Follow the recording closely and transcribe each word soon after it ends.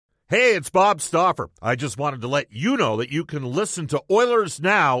Hey, it's Bob Stauffer. I just wanted to let you know that you can listen to Oilers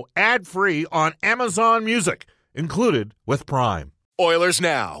Now ad-free on Amazon Music, included with Prime. Oilers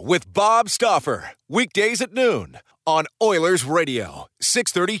Now with Bob Stauffer. Weekdays at noon on Oilers Radio,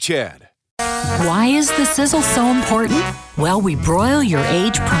 630 CHED. Why is the sizzle so important? Well, we broil your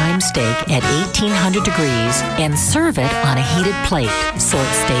age prime steak at 1800 degrees and serve it on a heated plate so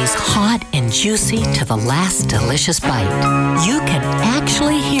it stays hot and juicy to the last delicious bite. You can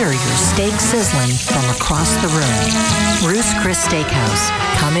actually hear your steak sizzling from across the room. Ruth's Chris Steakhouse.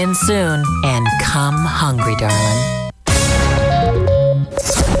 Come in soon and come hungry, darling.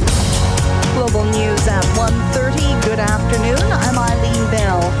 Global News at 1:30. Good afternoon. I'm Eileen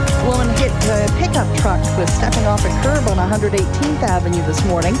Bell. Woman hit a pickup truck with stepping off a curb on 118th Avenue this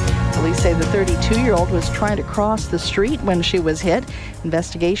morning. Police say the 32-year-old was trying to cross the street when she was hit.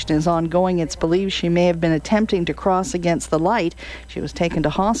 Investigation is ongoing. It's believed she may have been attempting to cross against the light. She was taken to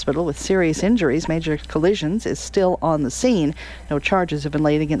hospital with serious injuries. Major collisions is still on the scene. No charges have been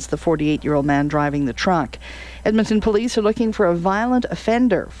laid against the 48-year-old man driving the truck. Edmonton police are looking for a violent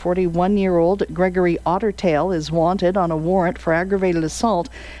offender. 41-year-old Gregory Ottertail is wanted on a warrant for aggravated assault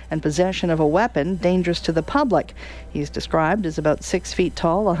and possession of a weapon dangerous to the public. He's described as about 6 feet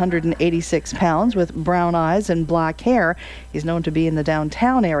tall, 186 pounds, with brown eyes and black hair. He's known to be in the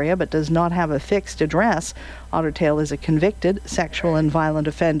downtown area but does not have a fixed address. Ottertail is a convicted sexual and violent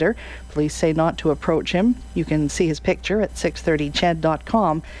offender. Police say not to approach him. You can see his picture at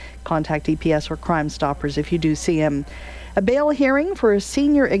 630ched.com. Contact EPS or Crime Stoppers if you do see him. A bail hearing for a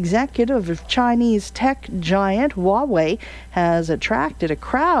senior executive of Chinese tech giant Huawei has attracted a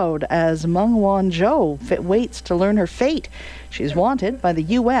crowd as Meng Wanzhou waits to learn her fate. She's wanted by the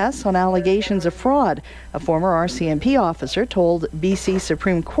U.S. on allegations of fraud. A former RCMP officer told BC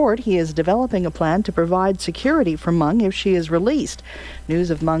Supreme Court he is developing a plan to provide security for Meng if she is released.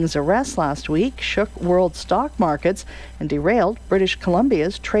 News of Meng's arrest last week shook world stock markets and derailed British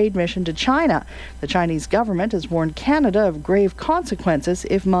Columbia's trade mission to China. The Chinese government has warned Canada of grave consequences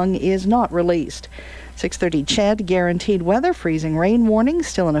if Meng is not released. 6:30 CHED, guaranteed weather, freezing rain warning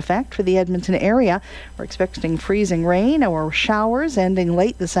still in effect for the Edmonton area. We're expecting freezing rain or showers ending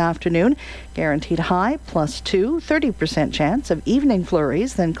late this afternoon. Guaranteed high +2, 30% chance of evening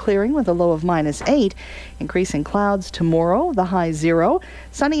flurries, then clearing with a low of -8. Increasing clouds tomorrow, the high 0.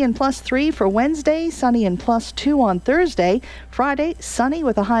 Sunny and +3 for Wednesday, sunny and +2 on Thursday. Friday, sunny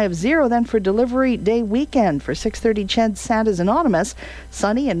with a high of 0. Then for delivery day weekend for 6:30 CHED, Santa's Anonymous,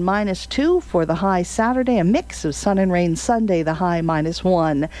 sunny and -2 for the high Saturday, a mix of sun and rain Sunday, the high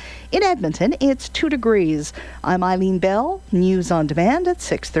 -1. In Edmonton, it's 2 degrees. I'm Eileen Bell, news on demand at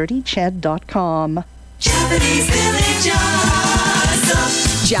 630ched.com. Japanese Village Awesome.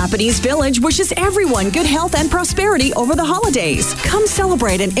 Japanese Village wishes everyone good health and prosperity over the holidays. Come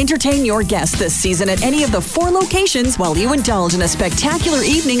celebrate and entertain your guests this season at any of the 4 locations while you indulge in a spectacular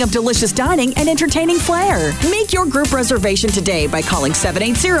evening of delicious dining and entertaining flair. Make your group reservation today by calling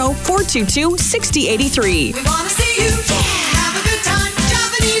 780-422-6083. We want to see you, have a good time.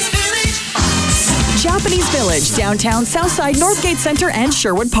 Japanese Village Awesome. Japanese Village, downtown Southside, Northgate Center, and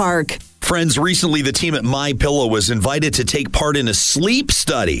Sherwood Park. Friends, recently the team at MyPillow was invited to take part in a sleep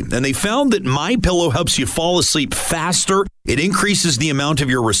study, and they found that MyPillow helps you fall asleep faster. It increases the amount of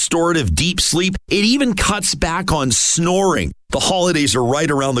your restorative deep sleep. It even cuts back on snoring. The holidays are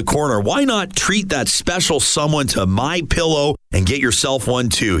right around the corner. Why not treat that special someone to MyPillow and get yourself one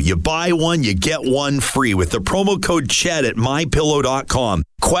too? You buy one, you get one free with the promo code CHED at MyPillow.com.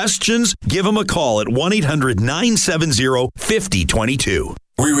 Questions? Give them a call at 1-800-970-5022.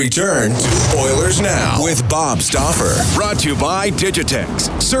 We return to Oilers Now with Bob Stauffer. Brought to you by Digitex.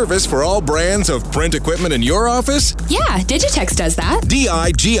 Service for all brands of print equipment in your office? Yeah, Digitex does that.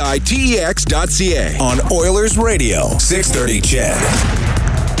 Digitex.ca on Oilers Radio, 630 CHED.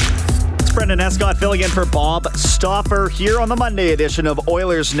 Brendan Escott filling in for Bob Stauffer here on the Monday edition of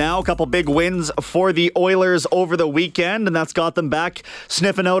Oilers Now. A couple big wins for the Oilers over the weekend, and that's got them back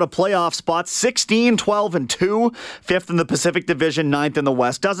sniffing out a playoff spot. 16-12-2, 5th in the Pacific Division, 9th in the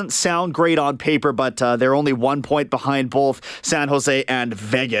West. Doesn't sound great on paper, but they're only 1 point behind both San Jose and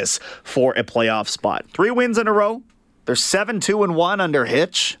Vegas for a playoff spot. 3 wins in a row. They're 7-2-1 under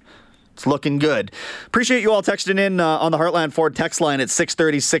Hitch. It's looking good. Appreciate you all texting in on the Heartland Ford text line at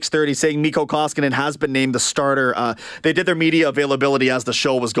 630 saying Mikko Koskinen has been named the starter. They did their media availability as the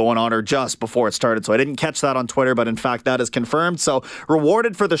show was going on or just before it started, so I didn't catch that on Twitter, but in fact that is confirmed. So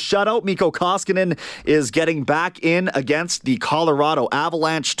rewarded for the shutout, Mikko Koskinen is getting back in against the Colorado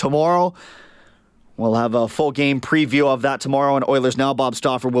Avalanche tomorrow. We'll have a full game preview of that tomorrow on Oilers Now. Bob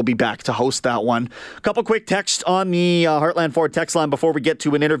Stauffer will be back to host that one. A couple quick texts on the Heartland Ford text line before we get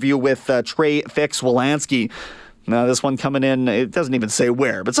to an interview with Trey Fix-Wolansky. Now, this one coming in, it doesn't even say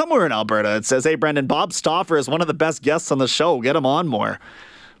where, but somewhere in Alberta. It says, "Hey, Brendan, Bob Stauffer is one of the best guests on the show. Get him on more."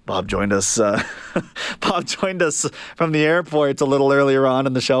 Bob joined us. Bob joined us from the airport a little earlier on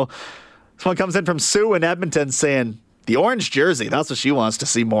in the show. This one comes in from Sue in Edmonton saying, "The orange jersey, that's what she wants to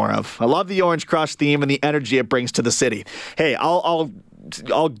see more of. I love the Orange Crush theme and the energy it brings to the city." Hey, I'll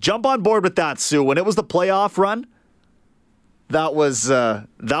jump on board with that, Sue. When it was the playoff run, that was a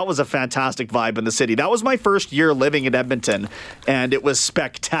fantastic vibe in the city. That was my first year living in Edmonton, and it was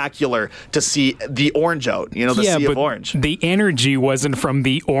spectacular to see the orange out. You know, the sea of orange. The energy wasn't from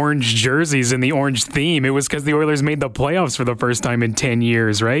the orange jerseys and the orange theme. It was because the Oilers made the playoffs for the first time in 10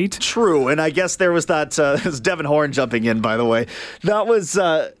 years, right? True, and I guess there was that. It's Devin Horn jumping in, by the way. That was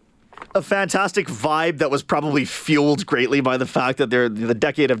a fantastic vibe that was probably fueled greatly by the fact that the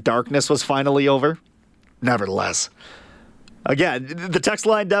decade of darkness was finally over. Nevertheless. Again, the text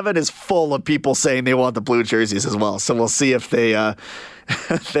line, Devin, is full of people saying they want the blue jerseys as well. So we'll see if they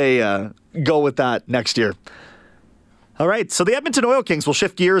go with that next year. All right, so the Edmonton Oil Kings will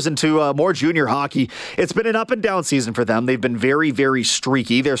shift gears into more junior hockey. It's been an up and down season for them. They've been very, very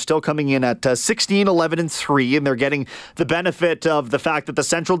streaky. They're still coming in at 16-11-3, and they're getting the benefit of the fact that the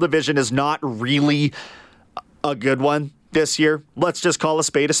Central Division is not really a good one this year. Let's just call a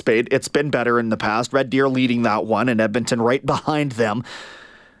spade a spade. It's been better in the past. Red Deer leading that one, and Edmonton right behind them.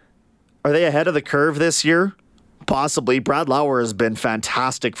 Are they ahead of the curve this year? Possibly. Brad Lauer has been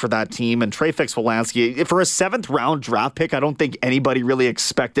fantastic for that team, and Trey Fix-Wolansky, for a 7th-round draft pick, I don't think anybody really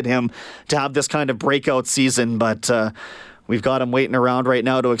expected him to have this kind of breakout season, but we've got him waiting around right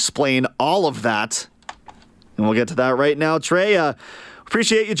now to explain all of that, and we'll get to that right now. Trey,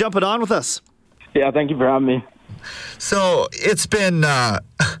 appreciate you jumping on with us. Yeah, thank you for having me. So it's been an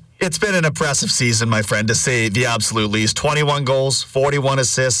impressive season, my friend, to say the absolute least. 21 goals, 41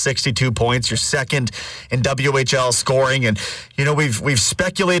 assists, 62 points. You're second in WHL scoring, and you know we've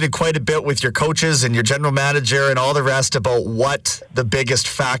speculated quite a bit with your coaches and your general manager and all the rest about what the biggest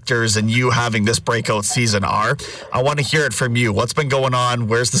factors in you having this breakout season are. I want to hear it from you. What's been going on?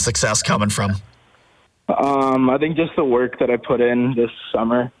 Where's the success coming from? I think just the work that I put in this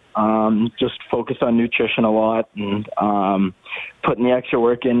summer. Just focus on nutrition a lot and putting the extra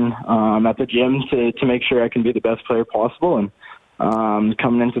work in at the gym to make sure I can be the best player possible. And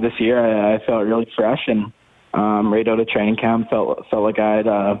coming into this year, I felt really fresh and right out of training camp felt like I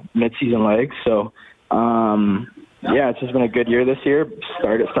had mid-season legs. So yeah, it's just been a good year this year.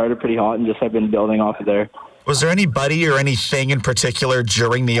 Started pretty hot and just have been building off of there. Was there anybody or anything in particular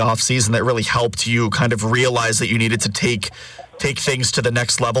during the offseason that really helped you kind of realize that you needed to take things to the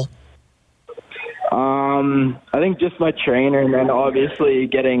next level? I think just my trainer, and then obviously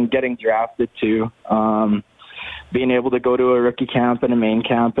getting drafted too. Being able to go to a rookie camp and a main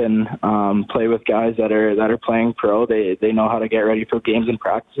camp and play with guys that are playing pro. They know how to get ready for games and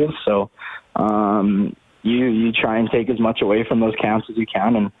practices. So you try and take as much away from those camps as you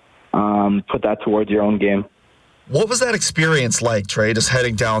can and put that towards your own game. What was that experience like, Trey, just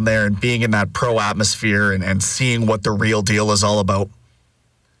heading down there and being in that pro atmosphere and seeing what the real deal is all about?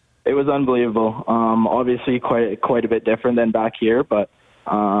 It was unbelievable. Obviously quite a bit different than back here, but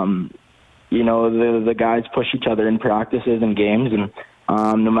you know, the guys push each other in practices and games, and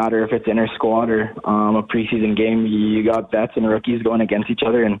no matter if it's inter squad or a preseason game, you got vets and rookies going against each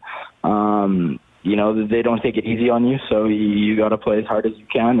other, and you know, they don't take it easy on you, so you got to play as hard as you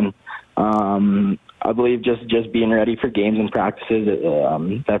can. And I believe just being ready for games and practices,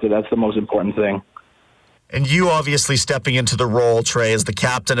 that's the most important thing. And you obviously stepping into the role, Trey, as the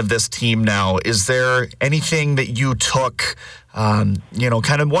captain of this team now, is there anything that you took, kind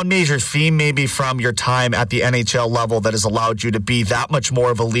of one major theme maybe from your time at the NHL level that has allowed you to be that much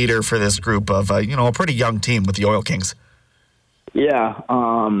more of a leader for this group of, a pretty young team with the Oil Kings? Yeah,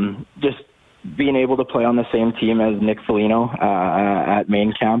 just being able to play on the same team as Nick Foligno at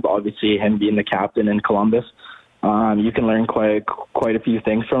main camp, obviously him being the captain in Columbus, you can learn quite a few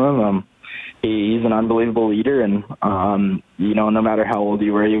things from him. He's an unbelievable leader, and no matter how old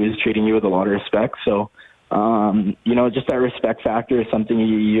you were, he was treating you with a lot of respect. So, just that respect factor is something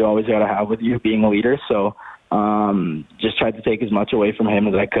you always got to have with you being a leader. So, just tried to take as much away from him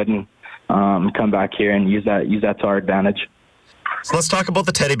as I could, and come back here and use that to our advantage. So let's talk about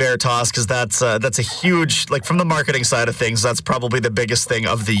the teddy bear toss, because that's a huge, like, from the marketing side of things, that's probably the biggest thing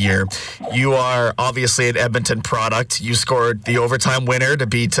of the year. You are obviously an Edmonton product. You scored the overtime winner to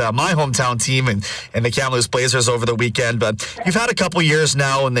beat my hometown team and the Kamloops Blazers over the weekend. But you've had a couple years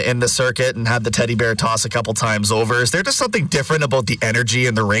now in the circuit and had the teddy bear toss a couple times over. Is there just something different about the energy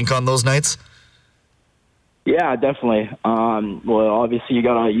in the rink on those nights? Yeah, definitely. Well, obviously you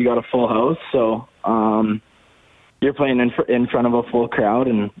got a full house, so you're playing in front of a full crowd,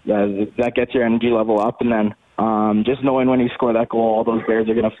 and that gets your energy level up. And then just knowing when you score that goal, all those bears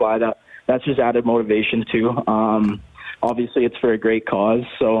are going to fly. That's just added motivation too. Obviously, it's for a great cause,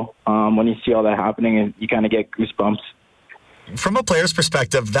 so when you see all that happening, you kind of get goosebumps. From a player's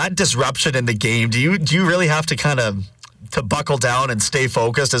perspective, that disruption in the game, do you really have to kind of to buckle down and stay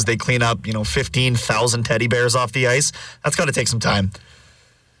focused as they clean up 15,000 teddy bears off the ice? That's got to take some time.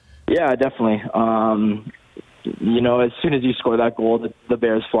 Yeah, definitely. As soon as you score that goal, the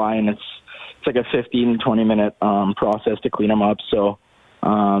bears fly, and it's like a 15-20 minute process to clean them up. So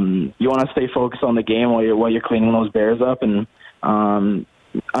you want to stay focused on the game while you're cleaning those bears up, and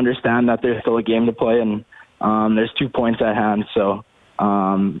understand that there's still a game to play, and there's 2 points at hand. So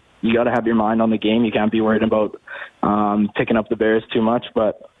you got to have your mind on the game. You can't be worried about picking up the bears too much.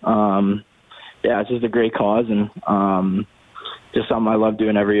 But it's just a great cause, and just something I love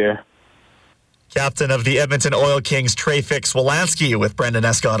doing every year. Captain of the Edmonton Oil Kings, Trey Fix-Wolanski, with Brendan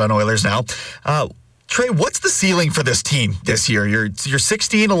Escott on Oilers Now. Trey, what's the ceiling for this team this year? You're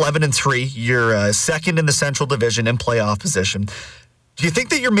 16-11-3. You're second in the Central Division in playoff position. Do you think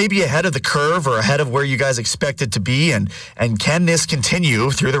that you're maybe ahead of the curve or ahead of where you guys expected to be? And can this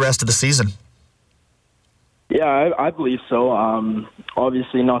continue through the rest of the season? Yeah, I believe so.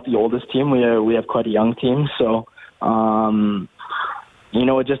 Obviously not the oldest team. We have quite a young team. So,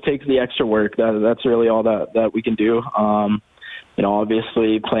 it just takes the extra work. That's really all that we can do.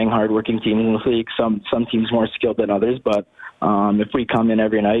 Obviously playing hardworking teams in this league, some teams more skilled than others, but if we come in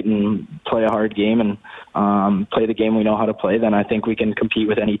every night and play a hard game and play the game we know how to play, then I think we can compete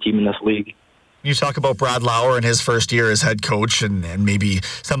with any team in this league. You talk about Brad Lauer in his first year as head coach and maybe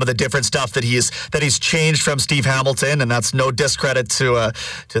some of the different stuff that he's changed from Steve Hamilton, and that's no discredit to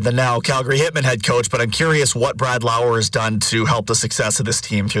the now Calgary Hitmen head coach, but I'm curious what Brad Lauer has done to help the success of this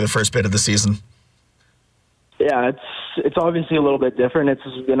team through the first bit of the season. Yeah, it's obviously a little bit different. It's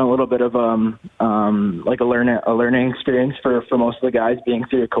been a little bit of like a learning experience for most of the guys being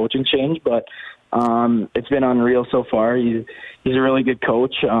through a coaching change, but it's been unreal so far. He's a really good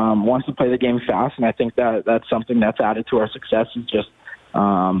coach. Wants to play the game fast, and I think that's something that's added to our success is just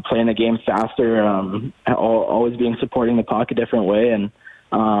playing the game faster, always being supporting the puck a different way, and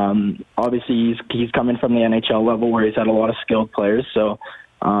obviously he's coming from the NHL level where he's had a lot of skilled players, so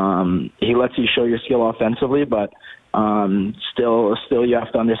he lets you show your skill offensively, but still you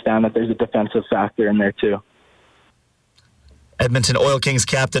have to understand that there's a defensive factor in there too. Edmonton Oil Kings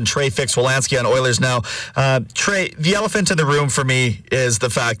captain Trey Fix-Wolanski on Oilers Now. Trey, the elephant in the room for me is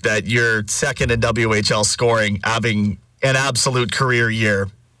the fact that you're second in WHL scoring, having an absolute career year,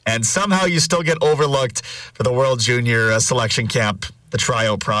 and somehow you still get overlooked for the World Junior Selection Camp, the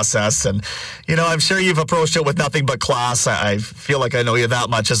tryout process. And, I'm sure you've approached it with nothing but class. I feel like I know you that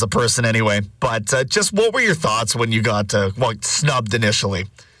much as a person anyway. But just what were your thoughts when you got snubbed initially?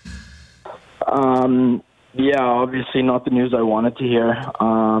 Yeah, obviously not the news I wanted to hear.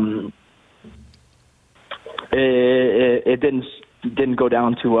 It didn't go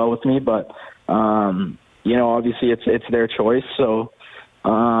down too well with me, but obviously it's their choice. So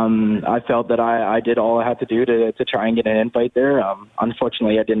I felt that I did all I had to do to try and get an invite there.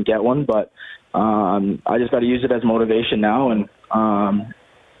 Unfortunately, I didn't get one, but I just got to use it as motivation now and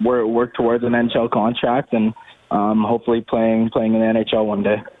work towards an NHL contract and hopefully playing in the NHL one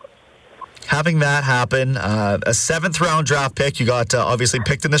day. Having that happen, a 7th-round draft pick, you got obviously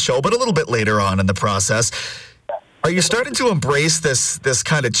picked in the show, but a little bit later on in the process. Are you starting to embrace this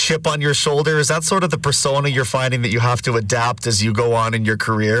kind of chip on your shoulder? Is that sort of the persona you're finding that you have to adapt as you go on in your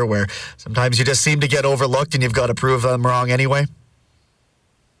career, where sometimes you just seem to get overlooked and you've got to prove them wrong anyway?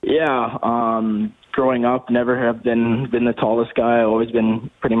 Yeah, growing up, never have been the tallest guy. I've always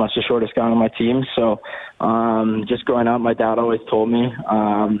been pretty much the shortest guy on my team. So just growing up, my dad always told me,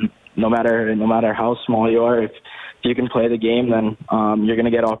 no matter how small you are, if you can play the game, then you're going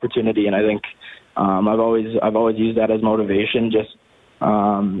to get opportunity. And I think I've always used that as motivation. Just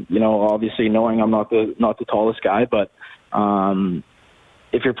obviously knowing I'm not the tallest guy, but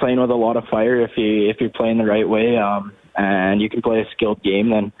if you're playing with a lot of fire, if you're playing the right way, and you can play a skilled game,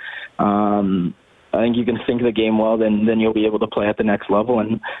 then I think you can think the game well. Then you'll be able to play at the next level,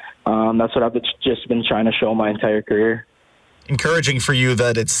 and that's what I've just been trying to show my entire career. encouraging for you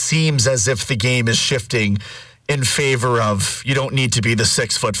that it seems as if the game is shifting in favor of you don't need to be the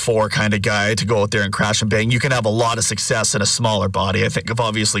 6'4" kind of guy to go out there and crash and bang. You can have a lot of success in a smaller body. I think of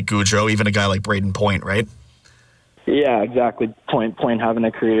obviously Gaudreau, even a guy like Braden Point, right? Yeah, exactly. Point having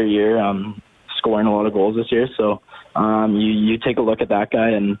a career year, scoring a lot of goals this year. So you take a look at that guy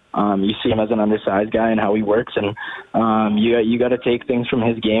and you see him as an undersized guy and how he works, and you got to take things from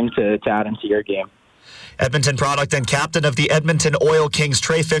his game to add into your game. Edmonton product and captain of the Edmonton Oil Kings,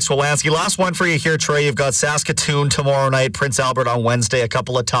 Trey Fix-Wolansky. Last one for you here, Trey. You've got Saskatoon tomorrow night, Prince Albert on Wednesday, a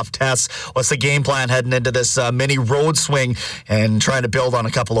couple of tough tests. What's the game plan heading into this mini road swing and trying to build on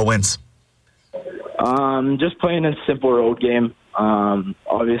a couple of wins? Just playing a simple road game.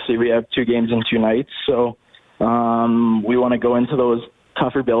 Obviously, we have 2 games in 2 nights, so we want to go into those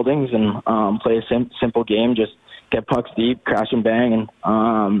tougher buildings and play a simple game, just get pucks deep, crash and bang,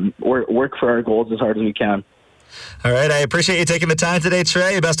 and work for our goals as hard as we can. All right, I appreciate you taking the time today,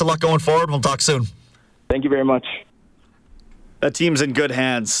 Trey. Best of luck going forward. We'll talk soon. Thank you very much. That team's in good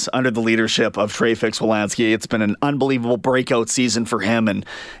hands under the leadership of Trey Fix-Wolansky. It's been an unbelievable breakout season for him, and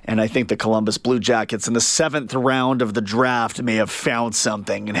I think the Columbus Blue Jackets in the 7th round of the draft may have found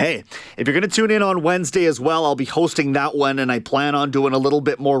something. And hey, if you're going to tune in on Wednesday as well, I'll be hosting that one, and I plan on doing a little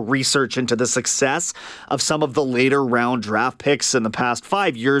bit more research into the success of some of the later round draft picks in the past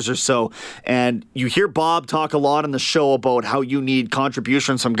 5 years or so. And you hear Bob talk a lot on the show about how you need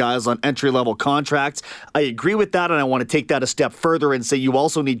contributions from guys on entry-level contracts. I agree with that, and I want to take that a step further and say you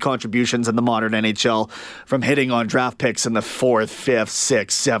also need contributions in the modern NHL from hitting on draft picks in the 4th, 5th, 6th,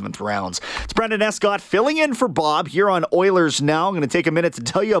 7th rounds. It's Brendan Escott filling in for Bob here on Oilers Now. I'm going to take a minute to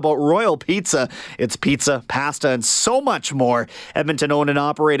tell you about Royal Pizza. It's pizza, pasta, and so much more. Edmonton owned and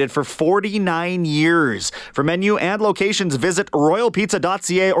operated for 49 years. For menu and locations, visit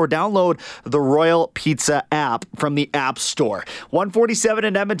royalpizza.ca or download the Royal Pizza app from the App Store. 147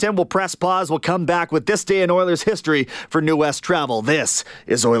 in Edmonton. We'll press pause. We'll come back with this day in Oilers history for New West Travel. This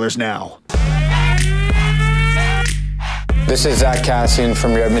is Oilers Now. This is Zach Cassian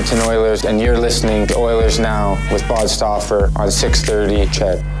from your Edmonton Oilers, and you're listening to Oilers Now with Bob Stauffer on 630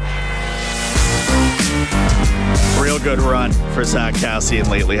 CHED. Real good run for Zach Cassian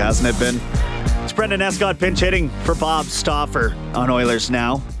lately, hasn't it been? It's Brendan Escott pinch hitting for Bob Stauffer on Oilers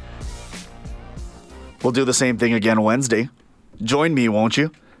Now. We'll do the same thing again Wednesday. Join me, won't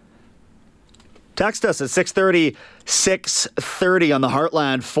you? Text us at 630 630 on the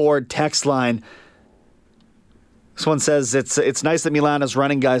Heartland Ford text line. This one says it's nice that Milan is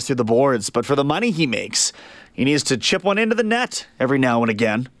running guys through the boards, but for the money he makes, he needs to chip one into the net every now and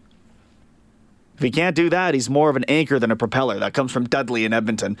again. If he can't do that, he's more of an anchor than a propeller. That comes from Dudley in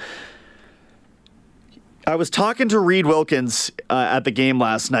Edmonton. I was talking to Reed Wilkins at the game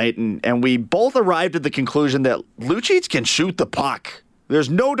last night, and we both arrived at the conclusion that Lucic can shoot the puck. There's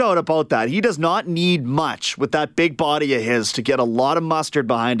no doubt about that. He does not need much with that big body of his to get a lot of mustard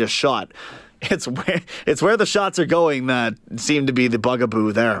behind a shot. It's where the shots are going that seem to be the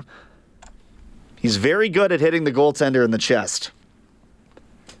bugaboo there. He's very good at hitting the goaltender in the chest.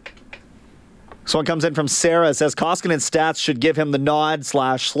 This one comes in from Sarah. It says Koskinen's stats should give him the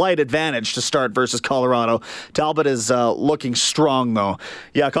nod/slight advantage to start versus Colorado. Talbot is looking strong, though.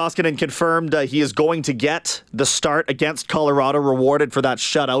 Yeah, Koskinen confirmed he is going to get the start against Colorado, rewarded for that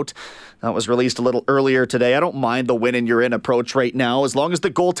shutout. That was released a little earlier today. I don't mind the win and you're in approach right now, as long as the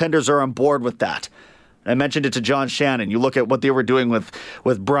goaltenders are on board with that. I mentioned it to John Shannon. You look at what they were doing with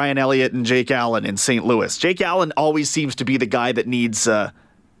Brian Elliott and Jake Allen in St. Louis. Jake Allen always seems to be the guy that needs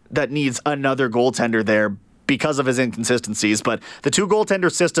another goaltender there because of his inconsistencies. But the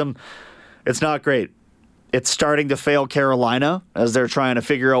 2-goaltender system, it's not great. It's starting to fail Carolina as they're trying to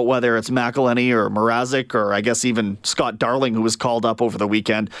figure out whether it's McElhinney or Mrazek or I guess even Scott Darling, who was called up over the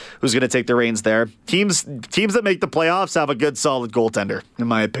weekend, who's going to take the reins there. Teams that make the playoffs have a good, solid goaltender, in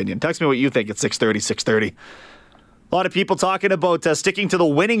my opinion. Text me what you think at 630. A lot of people talking about sticking to the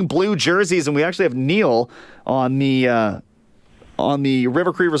winning blue jerseys, and we actually have Neil on the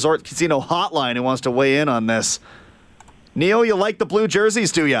River Cree Resort Casino hotline who wants to weigh in on this. Neil, you like the blue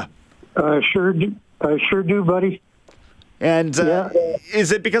jerseys, do you? I sure do, buddy. And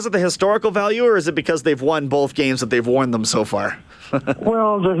is it because of the historical value, or is it because they've won both games that they've worn them so far?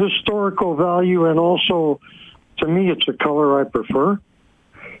 Well, the historical value, and also, to me, it's a color I prefer.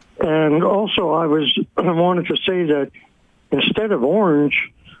 And also, I wanted to say that instead of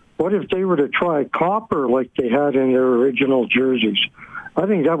orange, what if they were to try copper like they had in their original jerseys? I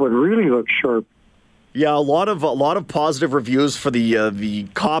think that would really look sharp. Yeah, a lot of positive reviews for the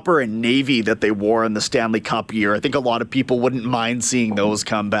copper and navy that they wore in the Stanley Cup year. I think a lot of people wouldn't mind seeing those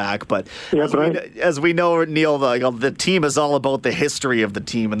come back. But, as we know, Neil, the team is all about the history of the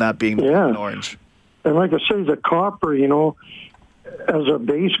team, and that being the blue and orange. And like I say, the copper, as a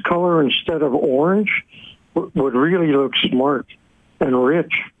base color instead of orange, would really look smart and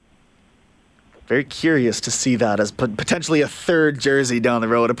rich. Very curious to see that as potentially a third jersey down the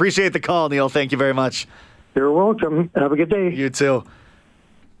road. Appreciate the call, Neil. Thank you very much. You're welcome. Have a good day. You too.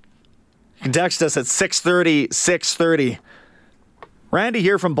 You can text us at 630. Randy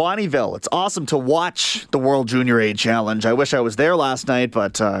here from Bonnyville. It's awesome to watch the World Junior A Challenge. I wish I was there last night,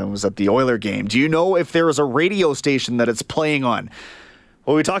 but I was at the Oiler game. Do you know if there is a radio station that it's playing on?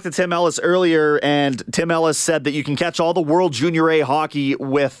 Well, we talked to Tim Ellis earlier, and Tim Ellis said that you can catch all the World Junior A hockey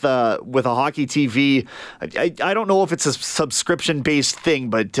with a hockey TV. I don't know if it's a subscription-based thing,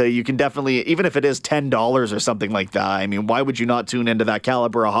 but you can definitely, even if it is $10 or something like that, I mean, why would you not tune into that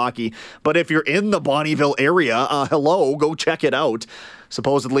caliber of hockey? But if you're in the Bonnyville area, hello, go check it out.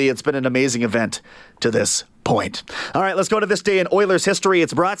 Supposedly, it's been an amazing event to this point. All right, let's go to this day in Oilers history.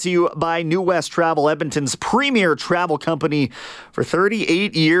 It's brought to you by New West Travel, Edmonton's premier travel company for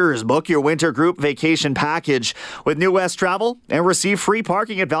 38 years. Book your winter group vacation package with New West Travel and receive free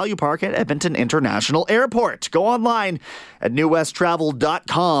parking at Value Park at Edmonton International Airport. Go online at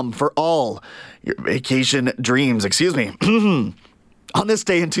newwesttravel.com for all your vacation dreams. Excuse me. On this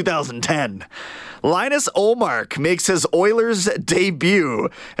day in 2010, Linus Ullmark makes his Oilers debut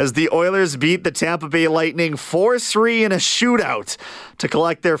as the Oilers beat the Tampa Bay Lightning 4-3 in a shootout to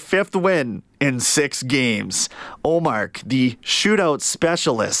collect their 5th win in 6 games. Ullmark, the shootout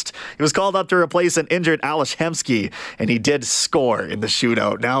specialist, he was called up to replace an injured Ales Hemsky, and he did score in the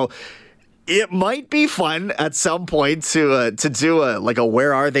shootout. Now, it might be fun at some point to do a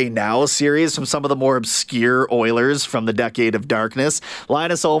Where Are They Now series from some of the more obscure Oilers from the decade of darkness.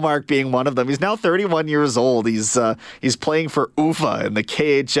 Linus Ullmark being one of them. He's now 31 years old. He's playing for UFA in the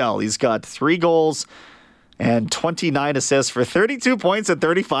KHL. He's got 3 goals and 29 assists for 32 points in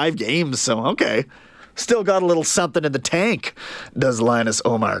 35 games. So, okay. Still got a little something in the tank, does Linus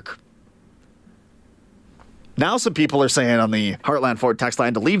Ullmark. Now some people are saying on the Heartland Ford text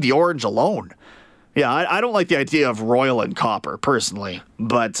line to leave the orange alone. Yeah, I don't like the idea of royal and copper, personally.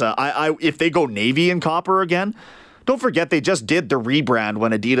 But if they go navy and copper again, don't forget they just did the rebrand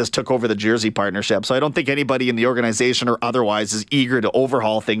when Adidas took over the jersey partnership. So I don't think anybody in the organization or otherwise is eager to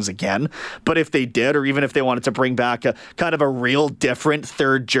overhaul things again. But if they did, or even if they wanted to bring back a kind of a real different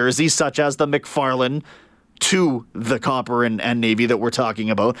third jersey, such as the McFarlane to the copper and navy that we're talking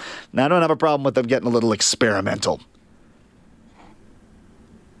about, I don't have a problem with them getting a little experimental.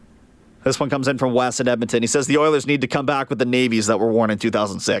 This one comes in from Wes in Edmonton. He says the Oilers need to come back with the navies that were worn in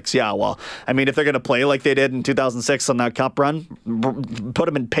 2006. Yeah, well, I mean, if they're going to play like they did in 2006 on that cup run, put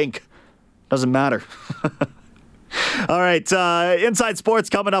them in pink. Doesn't matter. All right, Inside Sports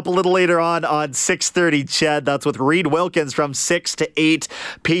coming up a little later on 6:30, Ched. That's with Reed Wilkins from 6 to 8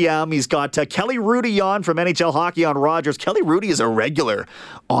 p.m. He's got Kelly Rudy on from NHL Hockey on Rogers. Kelly Rudy is a regular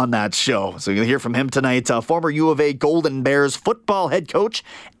on that show, so you'll hear from him tonight. Former U of A Golden Bears football head coach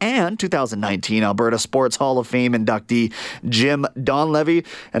and 2019 Alberta Sports Hall of Fame inductee Jim Donlevy,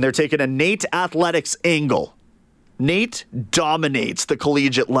 and they're taking a Nate Athletics angle. Nate dominates the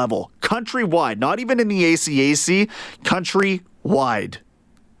collegiate level, countrywide, not even in the ACAC, countrywide.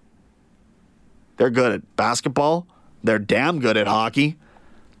 They're good at basketball. They're damn good at hockey.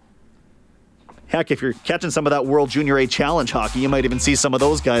 Heck, if you're catching some of that World Junior A Challenge hockey, you might even see some of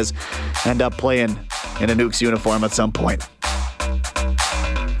those guys end up playing in a Nukes uniform at some point.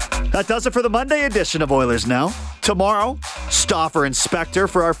 That does it for the Monday edition of Oilers Now. Tomorrow, Stauffer and Spector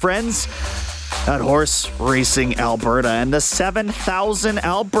for our friends at Horse Racing Alberta and the 7,000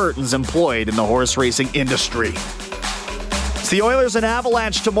 Albertans employed in the horse racing industry. It's the Oilers and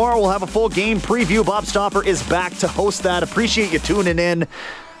Avalanche tomorrow. We'll have a full game preview. Bob Stauffer is back to host that. Appreciate you tuning in.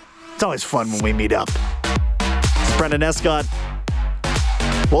 It's always fun when we meet up. It's Brendan Escott.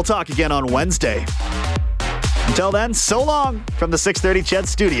 We'll talk again on Wednesday. Until then, so long from the 630 Ched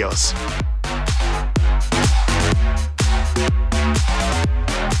Studios.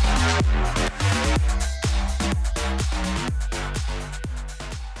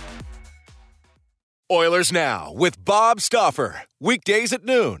 Oilers Now with Bob Stauffer. Weekdays at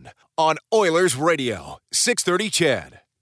noon on Oilers Radio, 630 Ched.